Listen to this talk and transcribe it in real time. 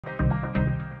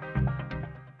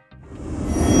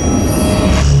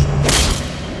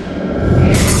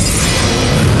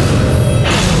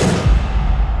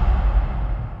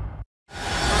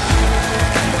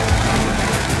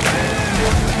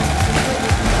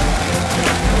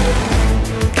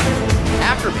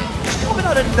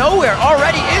nowhere,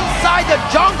 already inside the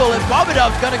jungle, and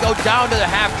Bubadub's gonna go down to the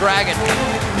half dragon.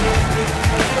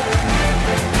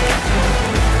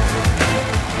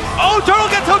 Oh, Turtle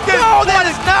gets hooked in! No, that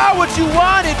is not what you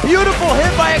wanted! Beautiful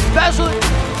hit by Especially.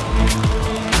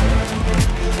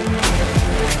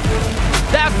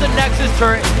 That's the Nexus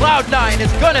turret. Cloud9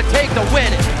 is gonna take the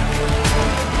win.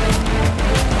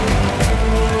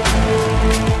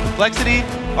 Complexity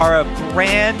are a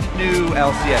brand new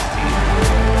LCS team.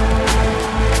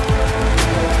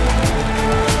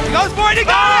 He goes for it, he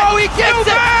got it! Oh, he gets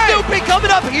it! Snoopy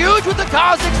coming up huge with the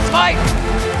Cosmic Smite.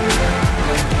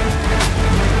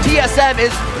 TSM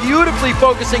is beautifully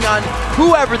focusing on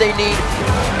whoever they need.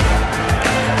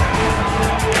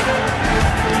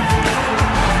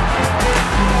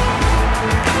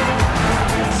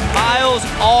 Smiles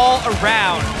all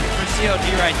around for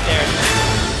COD right there.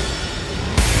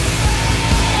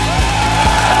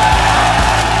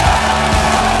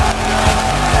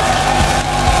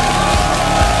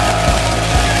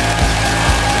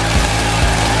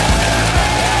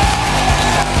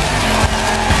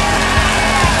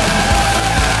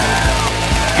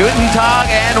 Guten Tag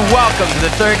and welcome to the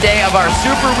third day of our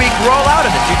Super Week rollout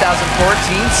of the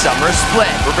 2014 Summer Split.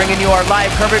 We're bringing you our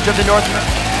live coverage of the North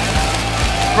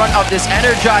front of this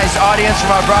energized audience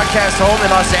from our broadcast home in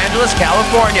Los Angeles,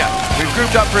 California. We've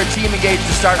grouped up for a team engaged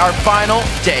to start our final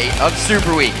day of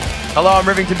Super Week. Hello, I'm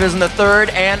Rivington Bislin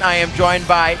III, and I am joined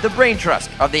by the brain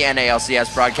trust of the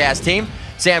NALCS broadcast team,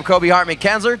 Sam Kobe Hartman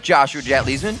Kensler, Joshua Jet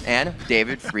Leesman, and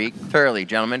David Freak Turley.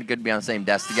 Gentlemen, good to be on the same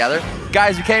desk together.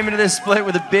 Guys, we came into this split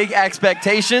with big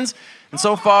expectations, and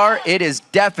so far, it is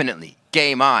definitely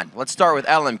game on. Let's start with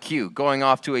LMQ, going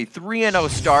off to a 3-0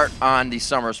 start on the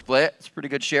summer split. It's a pretty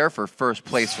good share for first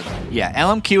place for them. Yeah,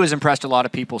 LMQ has impressed a lot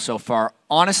of people so far.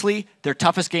 Honestly, their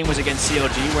toughest game was against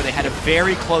COG, where they had a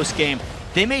very close game.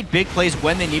 They made big plays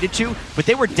when they needed to, but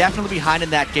they were definitely behind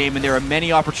in that game, and there are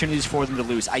many opportunities for them to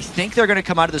lose. I think they're going to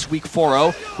come out of this week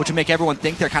 4-0, which will make everyone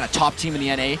think they're kind of top team in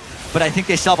the NA, but I think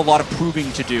they still have a lot of proving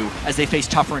to do as they face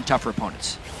tougher and tougher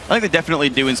opponents. I think they definitely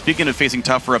do, and speaking of facing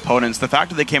tougher opponents, the fact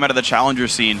that they came out of the Challenger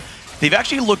scene, they've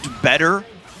actually looked better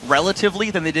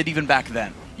relatively than they did even back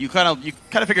then. You kind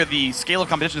of figure the scale of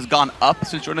competition has gone up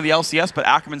since joining the LCS, but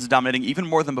Ackerman's dominating even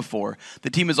more than before. The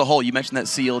team as a whole, you mentioned that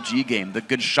CLG game, the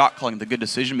good shot calling, the good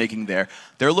decision making there.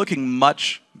 They're looking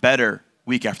much better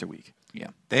week after week. Yeah,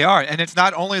 they are, and it's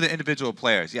not only the individual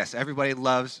players. Yes, everybody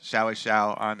loves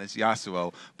Xiao on this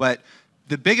Yasuo, but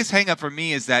the biggest hang-up for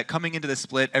me is that coming into the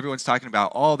split, everyone's talking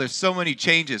about, oh, there's so many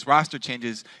changes, roster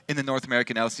changes in the North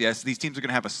American LCS. These teams are going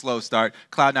to have a slow start.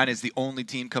 Cloud9 is the only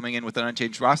team coming in with an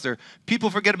unchanged roster. People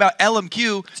forget about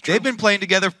LMQ. They've been playing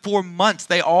together for months.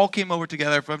 They all came over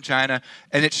together from China,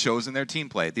 and it shows in their team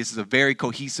play. This is a very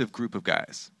cohesive group of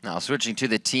guys. Now, switching to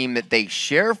the team that they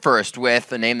share first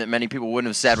with, a name that many people wouldn't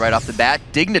have said right off the bat,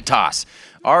 Dignitas.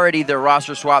 Already, their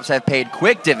roster swaps have paid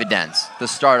quick dividends to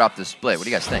start off the split. What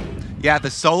do you guys think? Yeah, the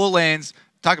solo lanes,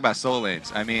 talk about solo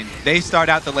lanes. I mean, they start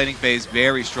out the laning phase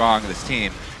very strong, this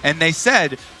team. And they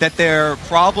said that their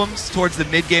problems towards the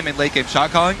mid-game and late-game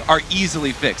shot calling are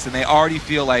easily fixed. And they already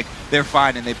feel like they're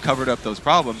fine and they've covered up those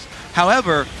problems.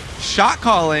 However, shot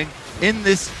calling in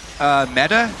this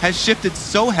meta has shifted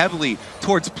so heavily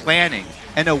towards planning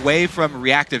and away from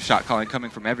reactive shot calling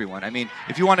coming from everyone. I mean,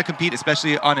 if you want to compete,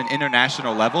 especially on an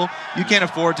international level, you can't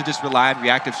afford to just rely on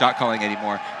reactive shot calling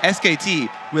anymore. SKT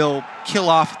will kill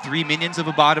off 3 minions of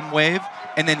a bottom wave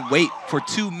and then wait for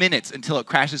 2 minutes until it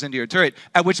crashes into your turret,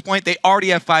 at which point they already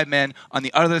have 5 men on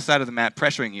the other side of the map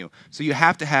pressuring you. So you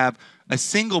have to have a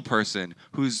single person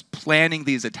who's planning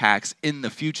these attacks in the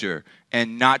future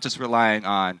and not just relying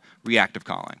on reactive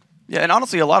calling. Yeah, and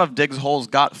honestly, a lot of Dig's holes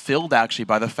got filled actually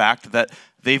by the fact that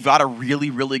they've got a really,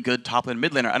 really good top lane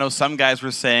mid laner. I know some guys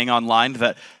were saying online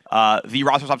that the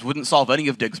roster swaps wouldn't solve any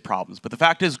of Dig's problems, but the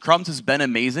fact is Crumbs has been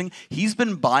amazing. He's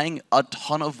been buying a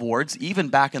ton of wards, even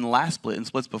back in last split and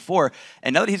splits before,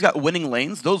 and now that he's got winning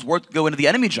lanes, those wards go into the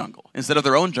enemy jungle instead of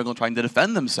their own jungle trying to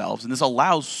defend themselves, and this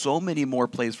allows so many more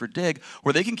plays for Dig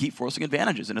where they can keep forcing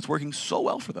advantages, and it's working so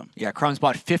well for them. Yeah, Crumbs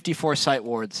bought 54 sight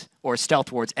wards, or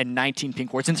stealth wards, and 19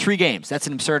 pink wards in 3 games. That's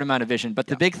an absurd amount of vision, but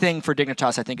the big thing for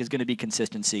Dignitas, I think, is going to be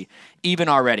consistency, even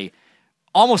already.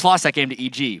 Almost lost that game to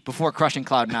EG before crushing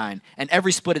Cloud9. And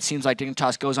every split, it seems like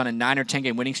Dignitas goes on a 9 or 10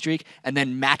 game winning streak and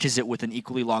then matches it with an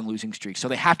equally long losing streak. So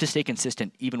they have to stay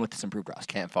consistent even with this improved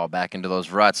roster. Can't fall back into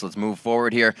those ruts. Let's move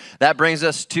forward here. That brings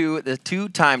us to the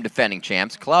 2-time defending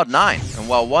champs, Cloud9. And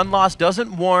while one loss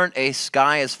doesn't warrant a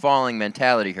sky is falling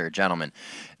mentality here, gentlemen,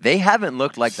 they haven't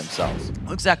looked like themselves.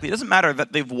 Exactly. It doesn't matter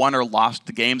that they've won or lost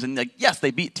the games. And like, yes,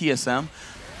 they beat TSM.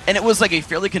 and it was like a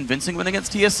fairly convincing win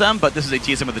against TSM, but this is a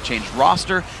TSM with a changed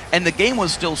roster, and the game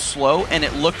was still slow, and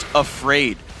it looked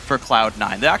afraid for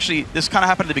Cloud9. They actually, this kind of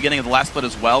happened at the beginning of the last split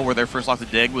as well, where their first loss to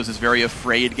Dig was this very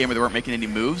afraid game where they weren't making any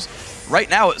moves. Right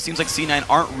now, it seems like C9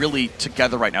 aren't really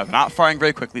together right now. They're not firing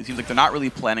very quickly. It seems like they're not really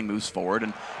planning moves forward,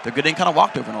 and they're getting kind of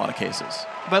walked over in a lot of cases.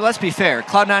 But let's be fair,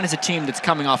 Cloud9 is a team that's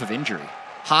coming off of injury.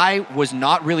 Hai was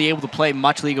not really able to play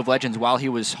much League of Legends while he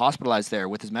was hospitalized there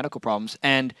with his medical problems,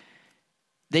 and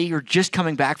they are just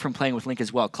coming back from playing with Link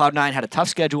as well. Cloud9 had a tough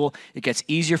schedule. It gets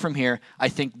easier from here. I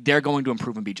think they're going to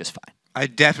improve and be just fine. I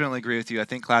definitely agree with you. I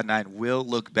think Cloud9 will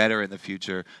look better in the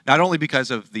future, not only because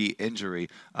of the injury,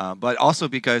 but also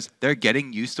because they're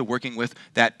getting used to working with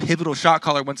that pivotal shot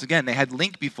caller once again. They had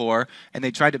Link before, and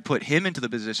they tried to put him into the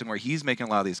position where he's making a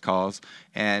lot of these calls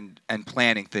and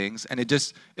planning things. And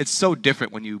it's so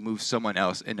different when you move someone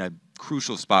else in a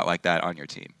crucial spot like that on your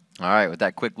team. All right, with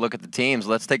that quick look at the teams,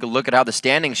 let's take a look at how the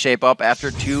standings shape up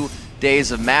after 2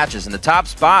 days of matches. In the top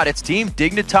spot, it's Team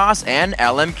Dignitas and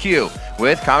LMQ,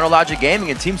 with Counterlogic Gaming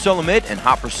and Team Solo Mid and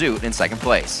Hot Pursuit in second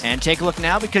place. And take a look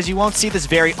now, because you won't see this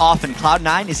very often.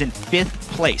 Cloud9 is in 5th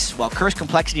place, while Curse,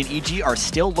 Complexity, and EG are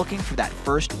still looking for that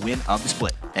first win of the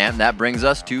split. And that brings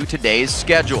us to today's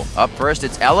schedule. Up first,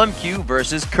 it's LMQ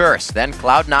versus Curse. Then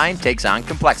Cloud9 takes on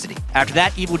Complexity. After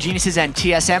that, Evil Geniuses and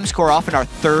TSM score off in our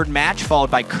 3rd match, followed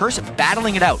by Curse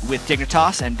battling it out with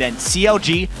Dignitas, and then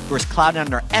CLG versus Cloud9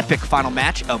 in our epic final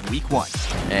match of Week 1.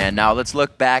 And now let's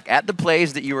look back at the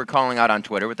plays that you were calling out on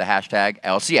Twitter with the hashtag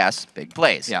LCS Big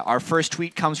Plays. Yeah, our first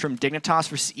tweet comes from Dignitas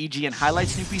versus EG and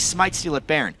highlights Snoopy's smite steal at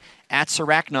Baron. At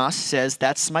Sarachnos says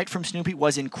that smite from Snoopy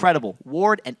was incredible.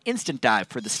 Ward and instant dive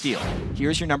for the steal.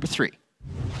 Here's your number 3.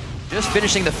 Just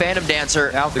finishing the Phantom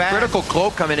Dancer. The critical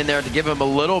cloak coming in there to give him a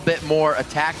little bit more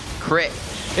attack crit.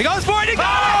 He goes for it, he goes!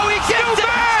 Oh, he gets it!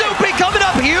 Snoopy coming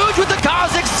up huge with the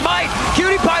Cosmic Smite.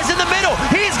 Cutie Pie's in the middle.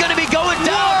 He's going to be going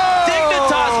down.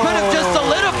 Dignitas could have just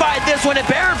solidified this one at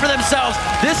Baron for themselves.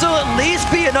 This will at least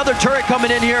be another turret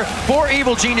coming in here for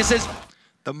Evil Geniuses.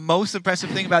 The most impressive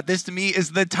thing about this to me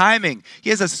is the timing. He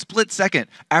has a split second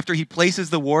after he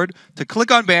places the ward to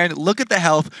click on Baron, look at the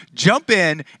health, jump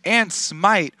in, and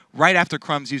smite right after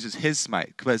Crumbs uses his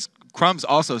smite, because Crumbs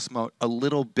also smote a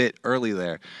little bit early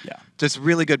there. Yeah. Just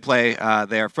really good play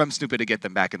there from Snoopy to get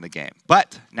them back in the game.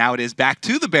 But now it is back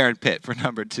to the Baron pit for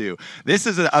number 2. This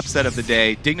is an upset of the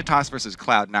day. Dignitas versus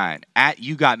Cloud9. At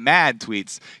You Got Mad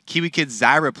tweets, Kiwi Kid's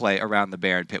Zyra play around the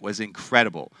Baron pit was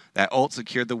incredible. That ult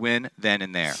secured the win then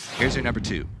and there. Here's your number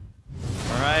 2.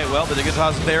 All right, well, the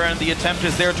Dignitas Baron, the attempt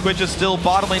is there. Twitch is still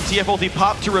bottom lane. TF ulti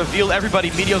pop to reveal everybody.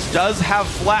 Meteos does have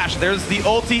flash. There's the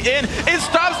ulti in. It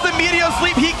stops the Meteos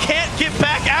sleep. He can't get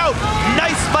back out.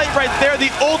 Nice fight right there. The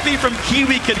ulti from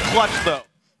Kiwi Kid clutch, though.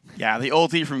 Yeah, the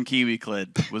ulti from Kiwi Kid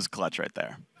was clutch right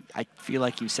there. I feel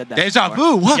like you said that Deja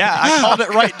before. vu. What? Yeah, I called it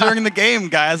right during the game,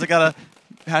 guys. I got a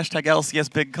hashtag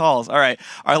LCS big calls. All right,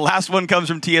 our last one comes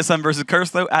from TSM versus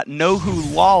Curse, though. At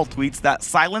KnowWhoLol tweets that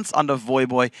silence on the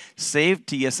Voyboy saved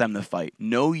TSM the fight.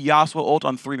 No Yasuo ult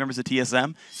on 3 members of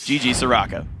TSM. GG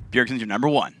Soraka. Bjergsen's your number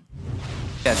 1.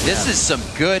 Yeah, this is some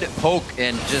good poke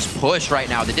and just push right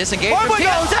now. The disengage from Voyboy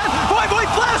TSM. goes in! Voyboy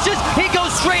flashes! He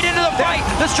goes straight into the fight!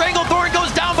 The Stranglethorn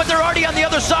goes down, but they're already on the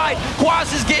other side.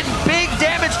 Quas is getting big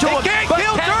damage to him. can't But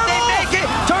kill can Turtle! they make it?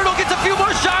 Turtle gets a few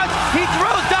more shots. He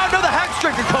throws down. No, the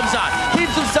Hexdrinker comes on.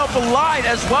 Keeps himself alive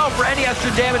as well for any extra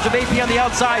damage of AP on the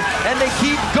outside. And they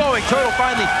keep going. Turtle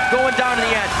finally going down to the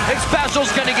end.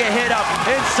 Xpecial's going to get hit up.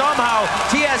 And somehow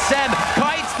TSM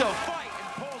kites the fight.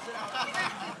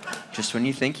 Just when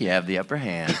you think you have the upper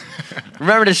hand.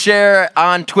 Remember to share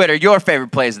on Twitter your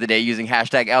favorite plays of the day using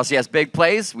hashtag LCS Big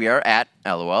Plays. We are at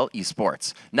LOL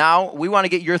Esports. Now, we want to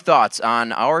get your thoughts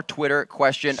on our Twitter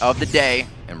question of the day,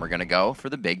 and we're going to go for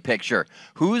the big picture.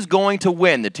 Who's going to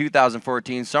win the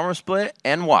 2014 Summer Split,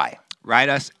 and why? Write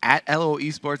us at LOL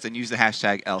Esports and use the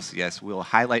hashtag LCS. We'll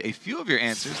highlight a few of your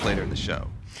answers later in the show.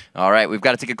 All right, we've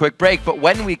got to take a quick break, but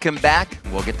when we come back,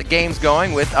 we'll get the games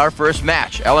going with our first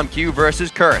match, LMQ versus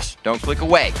Curse. Don't click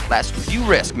away, lest you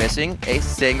risk missing a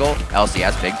single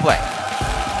LCS big play.